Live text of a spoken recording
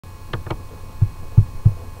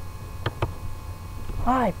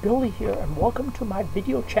Hi, Billy here, and welcome to my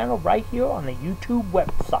video channel right here on the YouTube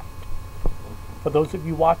website. For those of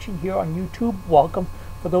you watching here on YouTube, welcome.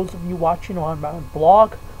 For those of you watching on my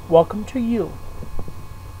blog, welcome to you.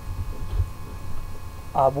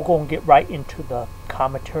 We're going to get right into the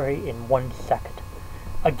commentary in 1 second.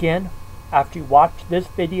 Again, after you watch this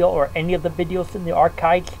video or any of the videos in the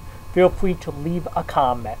archives, feel free to leave a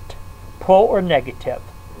comment, pro or negative.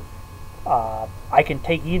 I can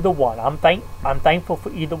take either one. I'm thankful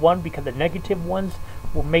for either one because the negative ones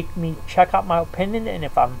will make me check out my opinion, and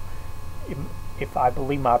if I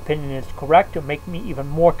believe my opinion is correct, it'll make me even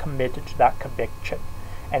more committed to that conviction.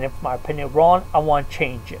 And if my opinion is wrong, I want to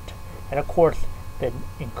change it. And of course, the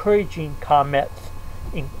encouraging comments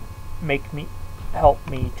help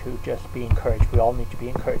me to just be encouraged. We all need to be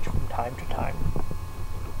encouraged from time to time.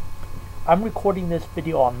 I'm recording this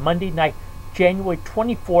video on Monday night, January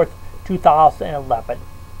 24th, 2011.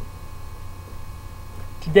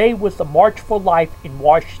 Today was the March for Life in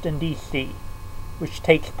Washington, D.C., which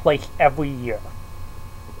takes place every year.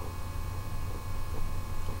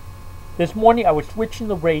 This morning I was switching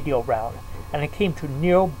the radio around and I came to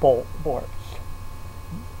Neil Boortz,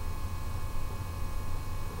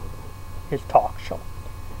 his talk show.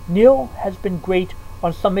 Neil has been great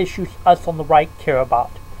on some issues us on the right care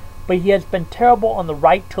about, but he has been terrible on the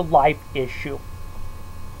right to life issue.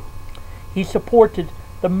 He supported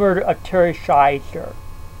the murder of Terry Schreier,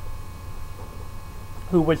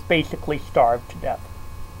 who was basically starved to death.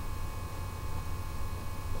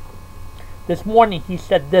 This morning he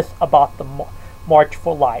said this about the March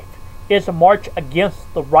for Life. It is a march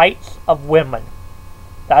against the rights of women.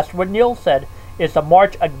 That's what Neil said. It's a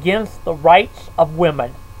march against the rights of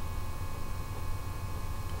women.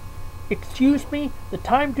 Excuse me, the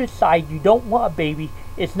time to decide you don't want a baby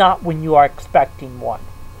is not when you are expecting one.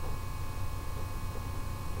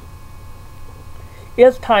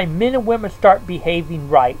 It's time men and women start behaving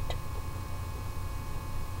right.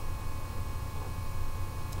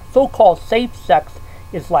 So-called safe sex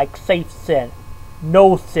is like safe sin.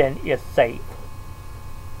 No sin is safe.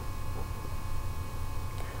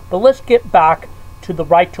 But let's get back to the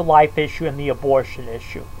right to life issue and the abortion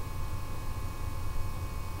issue.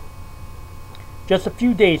 Just a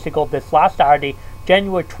few days ago, this last Saturday,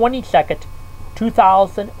 January 22nd,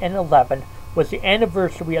 2011, was the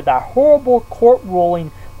anniversary of that horrible court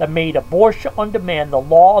ruling that made abortion on demand the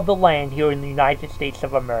law of the land here in the United States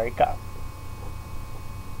of America.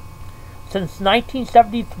 Since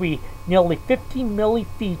 1973, nearly 15 million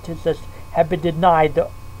fetuses have been denied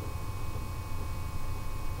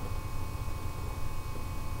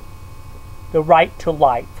the right to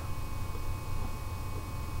life,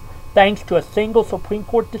 thanks to a single Supreme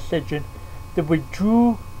Court decision that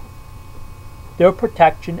withdrew their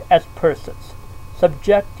protection as persons,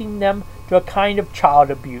 subjecting them to a kind of child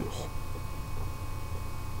abuse.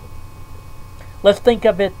 Let's think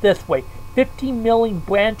of it this way. 15 million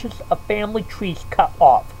branches of family trees cut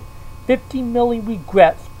off. 15 million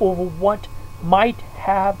regrets over what might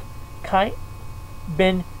have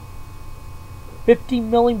been 15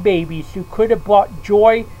 million babies who could have brought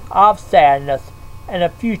joy out of sadness and a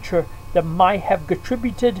future that might have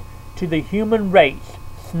contributed to the human race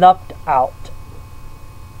snuffed out.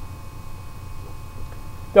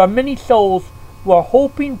 There are many souls who are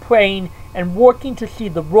hoping, praying, and working to see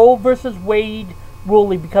the Roe versus Wade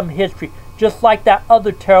ruling become history, just like that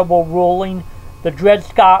other terrible ruling, the Dred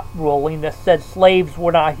Scott ruling that said slaves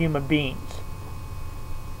were not human beings.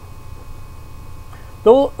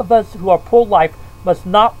 Those of us who are pro-life must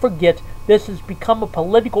not forget this has become a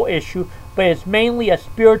political issue, but is mainly a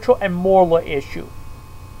spiritual and moral issue.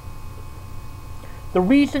 The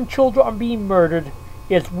reason children are being murdered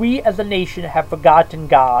is we as a nation have forgotten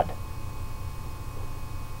God.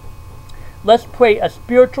 Let's pray a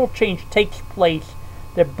spiritual change takes place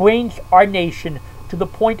that brings our nation to the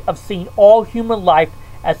point of seeing all human life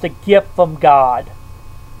as a gift from God.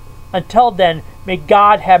 Until then, may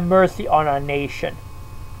God have mercy on our nation.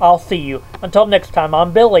 I'll see you. Until next time,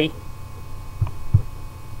 I'm Billy.